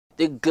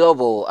The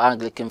Global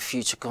Anglican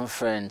Future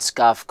Conference,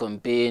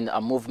 Gafcon, being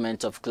a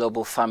movement of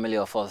global family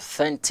of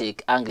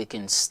authentic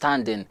Anglicans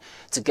standing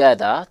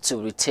together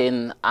to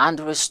retain and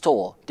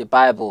restore the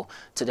Bible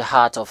to the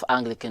heart of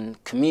Anglican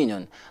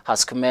communion,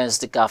 has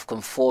commenced the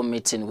Gafcon 4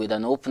 meeting with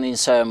an opening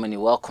ceremony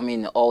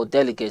welcoming all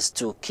delegates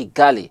to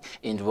Kigali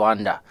in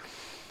Rwanda.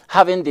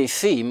 Having the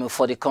theme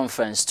for the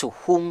conference, "To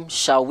Whom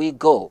Shall We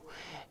Go?"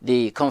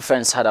 The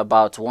conference had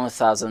about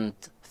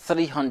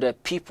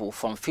 1,300 people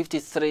from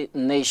 53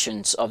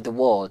 nations of the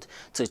world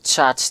to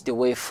chart the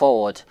way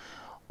forward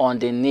on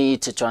the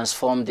need to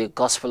transform the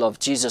gospel of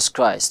Jesus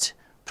Christ,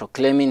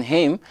 proclaiming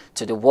him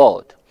to the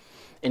world.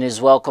 In his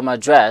welcome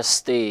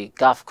address, the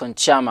Gafcon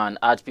chairman,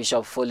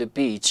 Archbishop Foley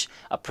Beach,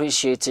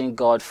 appreciating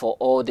God for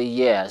all the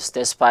years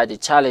despite the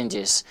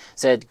challenges,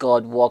 said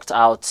God worked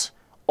out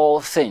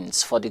all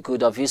things for the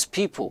good of his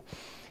people.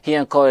 He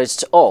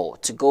encouraged all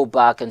to go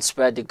back and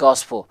spread the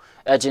gospel,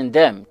 urging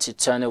them to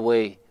turn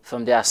away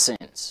from their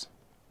sins.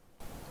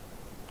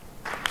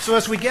 So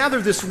as we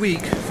gather this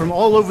week from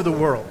all over the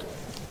world,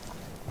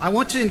 I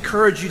want to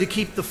encourage you to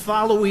keep the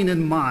following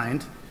in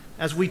mind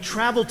as we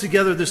travel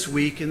together this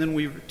week and then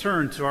we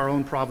return to our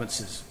own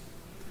provinces.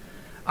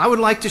 I would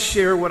like to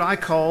share what I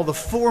call the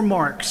 4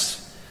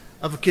 marks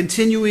of a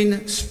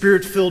continuing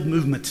spirit-filled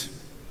movement.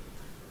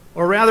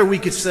 Or rather, we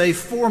could say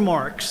 4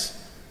 marks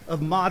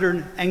of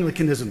modern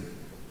Anglicanism.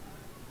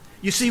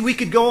 You see, we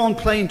could go on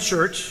playing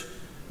church,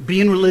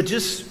 being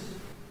religious,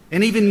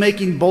 and even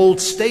making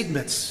bold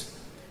statements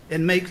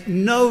and make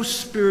no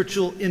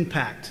spiritual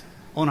impact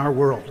on our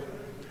world.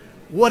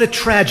 What a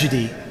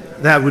tragedy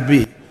that would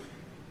be.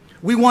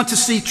 We want to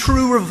see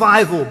true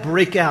revival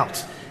break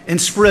out and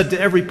spread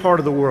to every part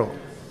of the world.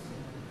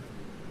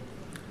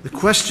 The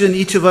question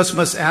each of us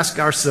must ask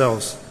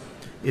ourselves,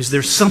 is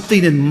there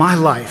something in my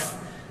life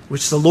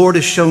which the Lord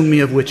has shown me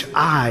of which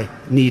I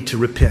need to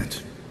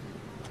repent?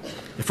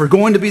 If we're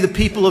going to be the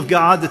people of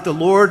God that the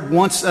Lord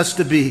wants us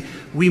to be,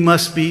 we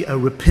must be a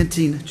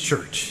repenting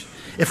church.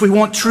 If we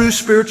want true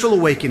spiritual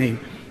awakening,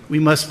 we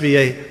must be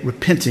a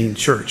repenting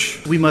church.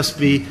 We must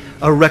be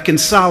a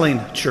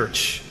reconciling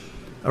church.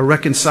 A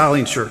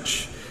reconciling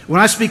church. When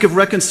I speak of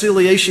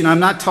reconciliation, I'm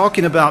not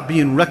talking about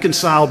being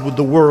reconciled with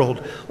the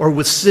world or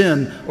with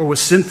sin or with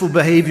sinful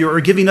behavior or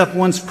giving up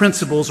one's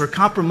principles or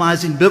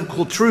compromising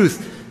biblical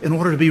truth in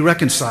order to be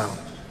reconciled.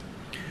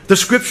 The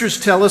scriptures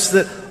tell us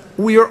that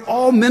we are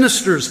all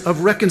ministers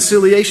of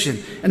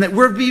reconciliation and that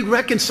we're being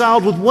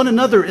reconciled with one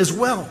another as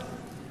well.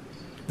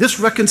 This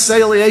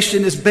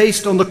reconciliation is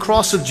based on the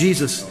cross of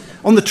Jesus,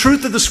 on the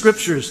truth of the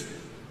scriptures,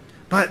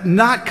 but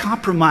not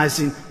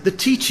compromising the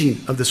teaching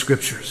of the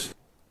scriptures.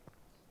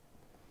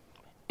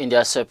 In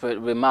their separate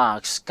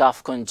remarks,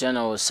 Gafcon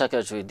General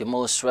Secretary, the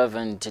Most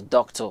Reverend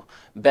Dr.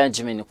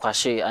 Benjamin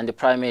Kwashe, and the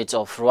Primate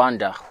of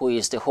Rwanda, who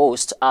is the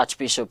host,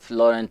 Archbishop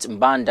Laurent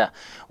Mbanda,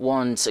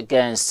 warned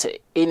against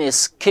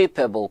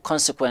inescapable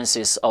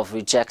consequences of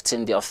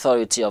rejecting the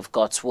authority of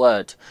God's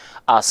Word,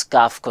 as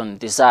Gafcon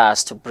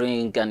desires to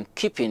bring and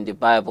keeping the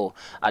Bible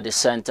at the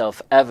center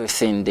of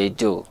everything they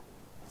do.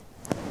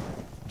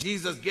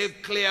 Jesus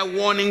gave clear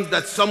warnings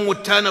that some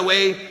would turn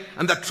away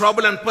and that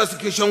trouble and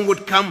persecution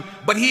would come.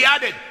 But he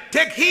added,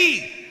 "Take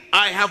heed,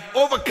 I have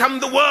overcome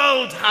the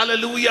world."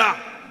 Hallelujah.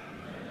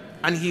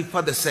 And he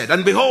further said,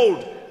 "And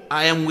behold,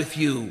 I am with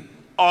you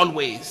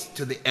always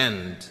to the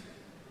end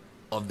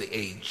of the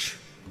age."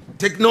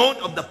 Take note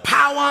of the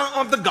power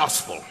of the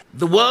gospel.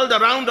 The world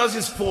around us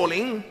is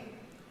falling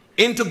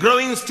into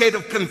growing state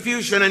of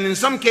confusion and in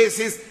some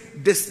cases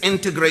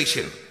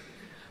disintegration.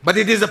 But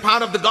it is a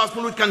part of the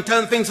gospel which can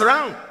turn things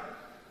around.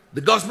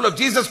 The gospel of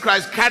Jesus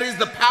Christ carries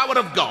the power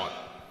of God.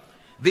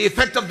 The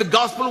effect of the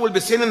gospel will be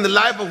seen in the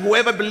life of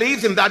whoever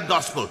believes in that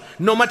gospel,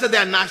 no matter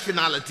their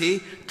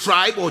nationality,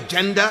 tribe, or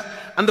gender.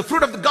 And the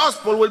fruit of the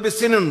gospel will be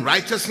seen in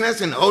righteousness,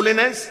 in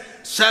holiness,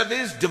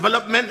 service,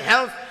 development,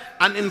 health,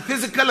 and in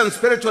physical and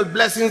spiritual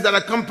blessings that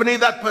accompany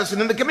that person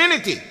in the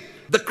community.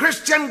 The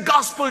Christian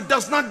gospel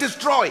does not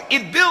destroy,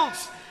 it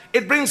builds.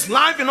 It brings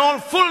life in all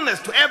fullness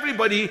to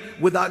everybody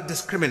without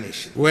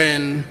discrimination.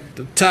 When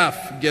the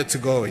tough gets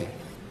going,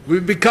 we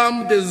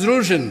become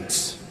disillusioned,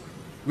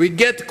 we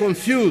get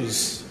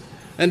confused,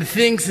 and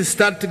things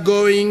start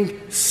going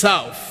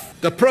south.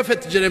 The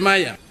prophet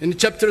Jeremiah, in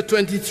chapter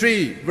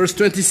 23, verse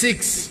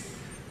 26,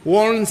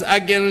 warns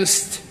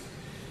against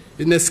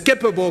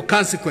inescapable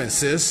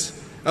consequences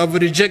of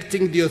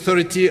rejecting the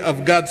authority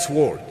of God's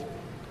word.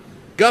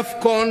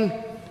 Gafcon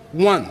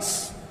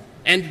wants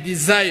and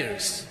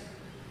desires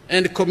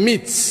and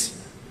commits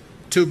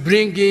to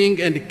bringing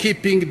and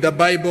keeping the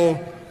Bible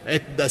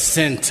at the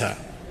center.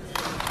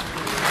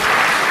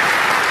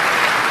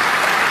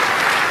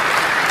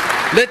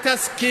 Let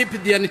us keep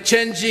the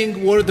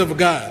unchanging Word of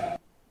God.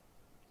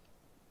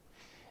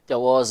 There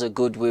was a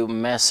goodwill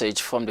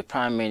message from the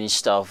Prime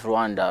Minister of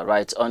Rwanda,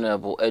 Right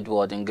Honorable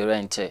Edward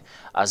Ngirente,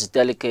 as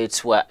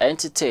delegates were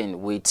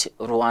entertained with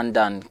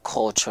Rwandan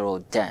cultural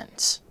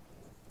dance.